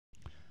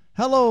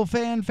Hello,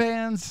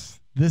 fans.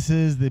 This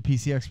is the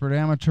PC Expert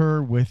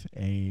Amateur with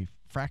a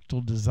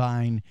Fractal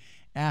Design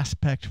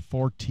Aspect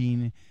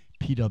 14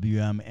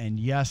 PWM.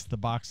 And yes, the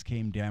box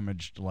came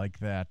damaged like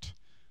that.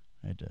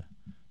 I had to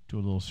do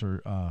a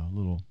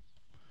little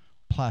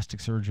plastic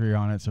surgery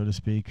on it, so to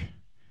speak.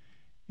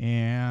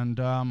 And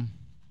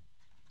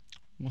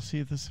we'll see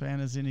if this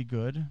fan is any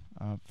good.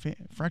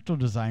 Fractal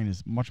Design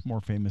is much more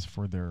famous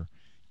for their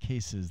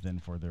cases than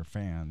for their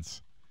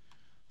fans.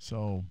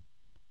 So,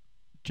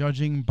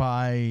 judging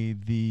by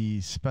the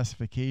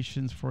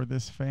specifications for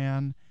this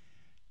fan,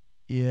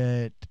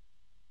 it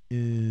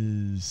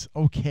is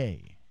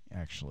okay,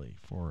 actually,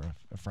 for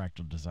a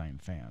Fractal Design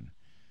fan.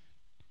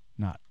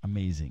 Not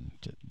amazing,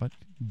 but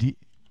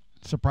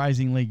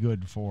surprisingly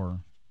good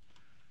for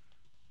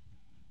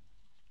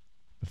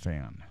the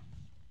fans.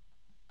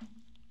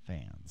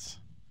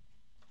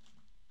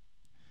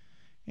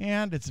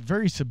 And it's a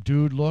very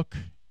subdued look.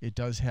 It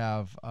does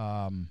have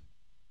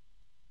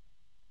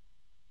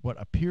what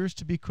appears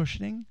to be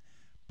cushioning,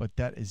 but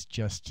that is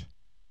just,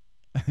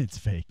 it's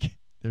fake.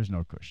 There's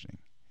no cushioning.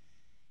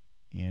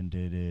 And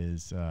it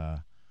is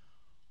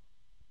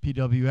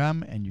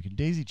PWM, and you can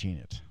daisy chain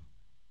it.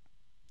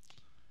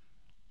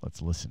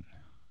 Let's listen.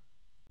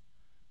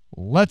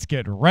 Let's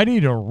get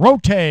ready to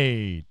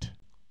rotate.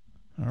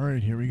 All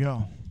right, here we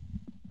go.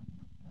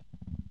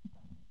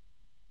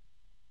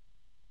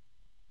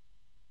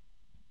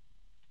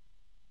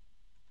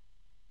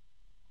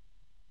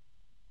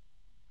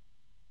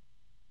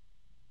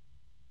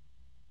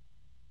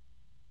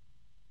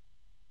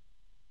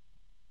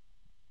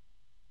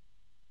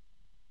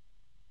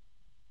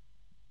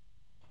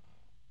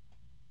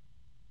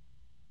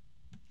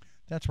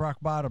 That's rock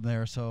bottom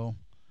there, so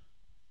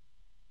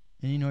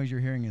any noise you're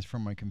hearing is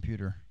from my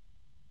computer.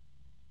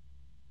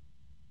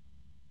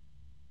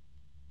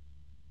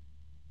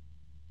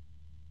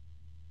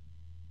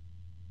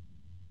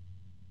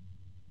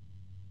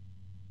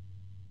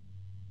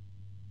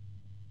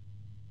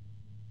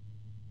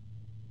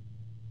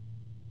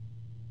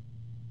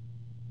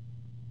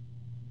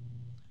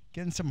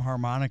 Getting some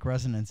harmonic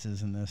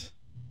resonances in this,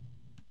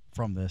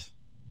 from this.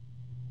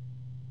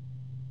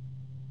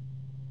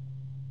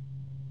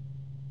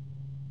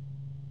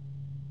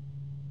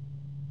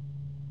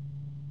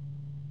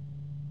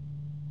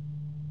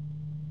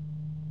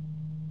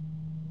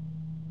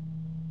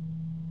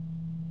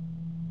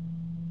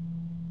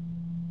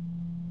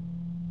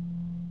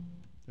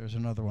 There's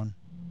another one.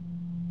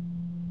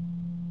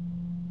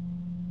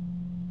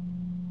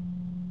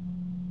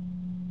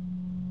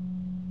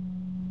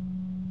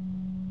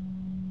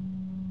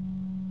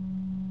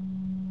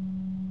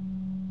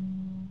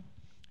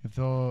 If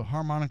the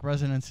harmonic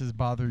resonances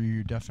bother you,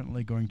 you're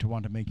definitely going to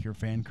want to make your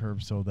fan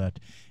curve so that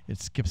it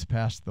skips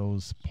past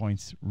those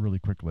points really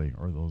quickly,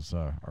 or those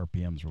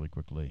RPMs really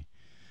quickly.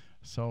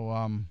 So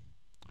how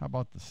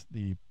about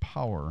the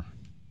power?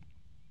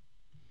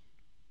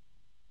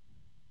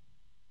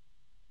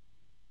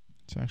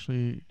 It's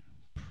actually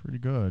pretty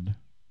good.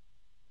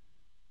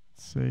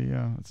 Let's say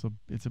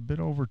it's a bit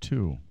over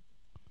 2.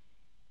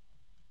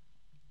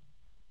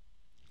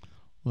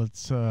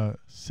 Let's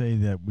say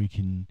that we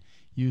can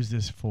use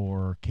this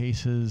for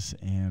cases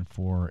and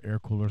for air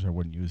coolers. I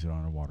wouldn't use it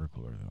on a water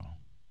cooler though.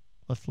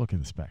 Let's look at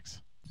the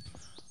specs.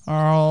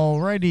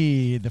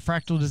 Alrighty, the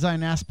Fractal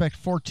Design Aspect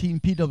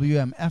 14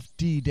 PWM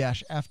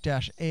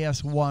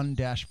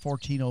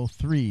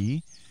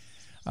FD-F-AS1-1403.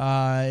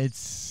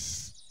 It's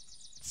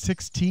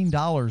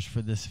 $16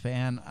 for this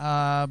fan.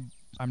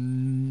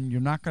 You're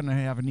not going to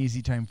have an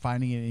easy time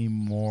finding it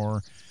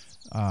anymore.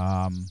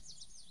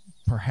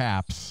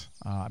 Perhaps.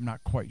 I'm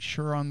not quite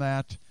sure on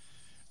that.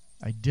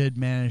 I did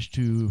manage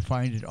to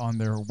find it on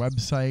their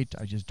website.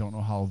 I just don't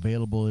know how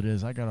available it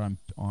is. I got it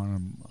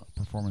on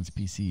Performance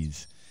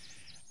PCs.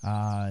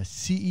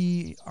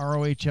 CE,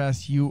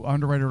 ROHS, U,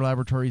 Underwriter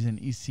Laboratories, and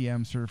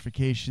ECM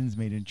certifications,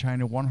 made in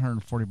China,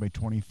 140 by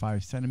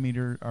 25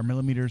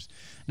 millimeters,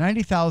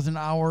 90,000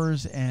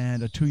 hours,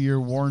 and a 2-year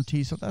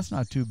warranty. So that's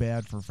not too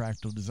bad for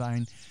Fractal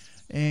Design.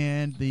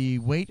 And the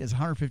weight is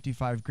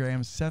 155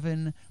 grams,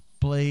 7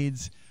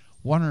 blades,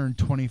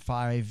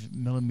 125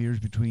 millimeters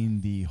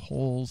between the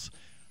holes,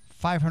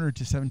 500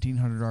 to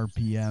 1700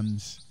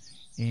 RPMs,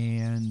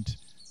 and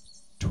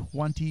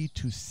 20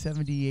 to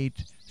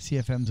 78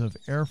 CFMs of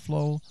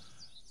airflow,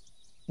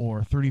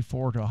 or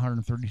 34 to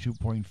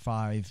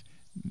 132.5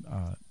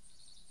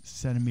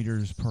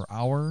 centimeters per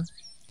hour,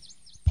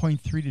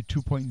 0.3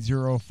 to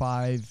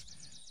 2.05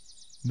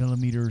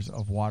 millimeters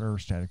of water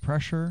static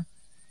pressure,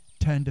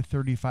 10 to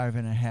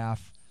 35.5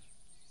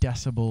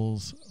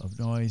 decibels of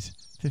noise,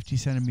 50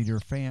 centimeter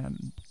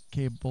fan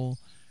cable.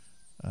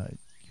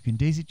 You can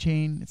daisy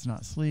chain. It's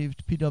not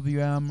sleeved.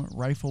 PWM,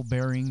 rifle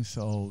bearing.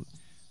 So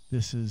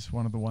this is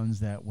one of the ones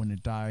that when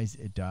it dies,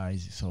 it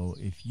dies. So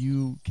if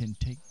you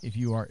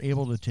are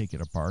able to take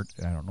it apart,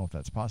 I don't know if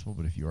that's possible,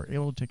 but if you are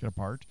able to take it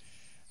apart,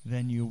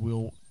 then you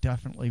will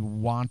definitely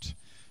want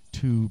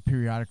to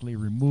periodically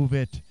remove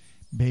it,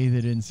 bathe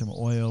it in some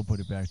oil, put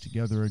it back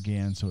together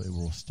again so it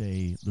will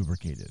stay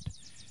lubricated.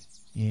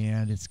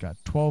 and it's got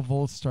 12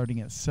 volts starting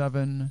at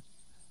 7,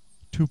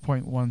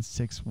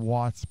 2.16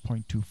 watts,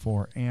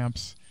 0.24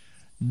 amps,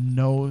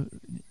 no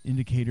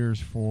indicators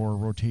for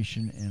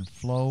rotation and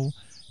flow,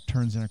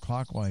 turns in a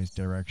clockwise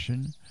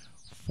direction,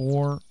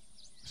 4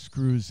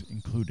 screws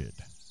included.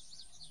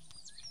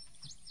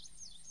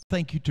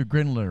 Thank you to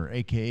Grindler,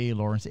 aka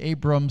Lawrence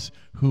Abrams,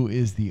 who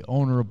is the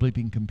owner of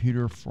Bleeping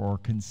Computer, for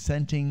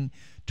consenting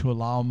to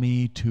allow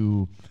me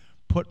to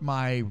put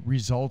my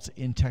results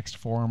in text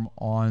form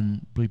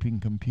on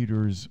Bleeping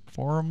Computer's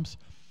forums,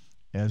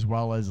 as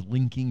well as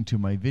linking to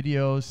my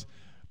videos.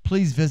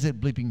 Please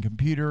visit Bleeping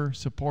Computer,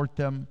 support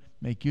them,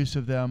 make use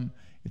of them.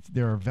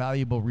 They're a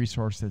valuable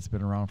resource that's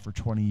been around for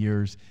 20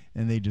 years,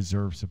 and they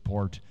deserve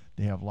support.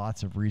 They have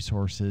lots of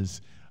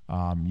resources.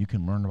 You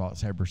can learn about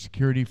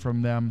cybersecurity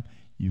from them.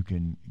 You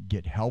can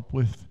get help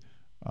with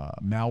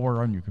malware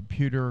on your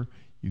computer.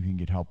 You can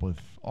get help with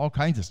all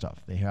kinds of stuff.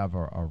 They have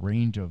a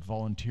range of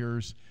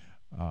volunteers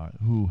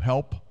who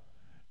help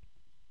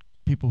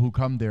people who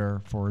come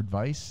there for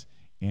advice,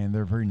 and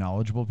they're very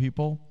knowledgeable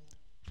people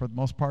for the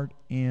most part,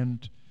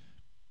 and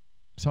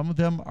some of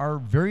them are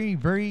very,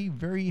 very,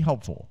 very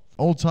helpful.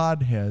 Old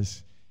Sod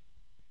has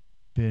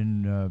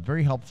been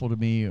very helpful to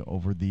me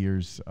over the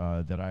years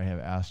that I have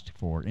asked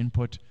for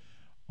input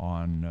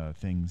on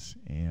things,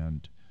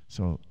 and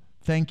so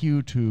thank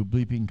you to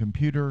Bleeping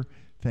Computer.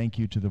 Thank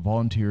you to the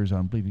volunteers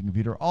on Bleeping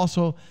Computer.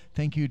 Also,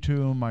 thank you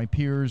to my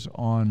peers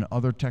on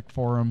other tech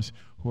forums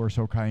who are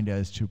so kind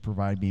as to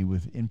provide me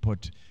with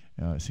input,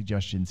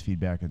 suggestions,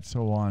 feedback, and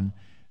so on.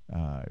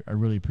 I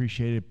really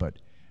appreciate it, but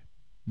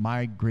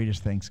my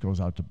greatest thanks goes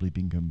out to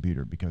Bleeping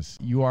Computer because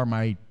you are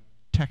my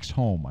text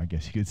home, I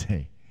guess you could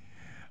say.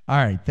 All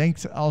right,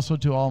 thanks also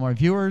to all my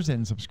viewers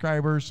and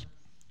subscribers.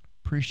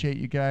 Appreciate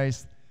you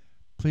guys.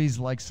 Please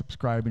like,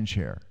 subscribe, and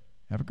share.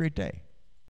 Have a great day.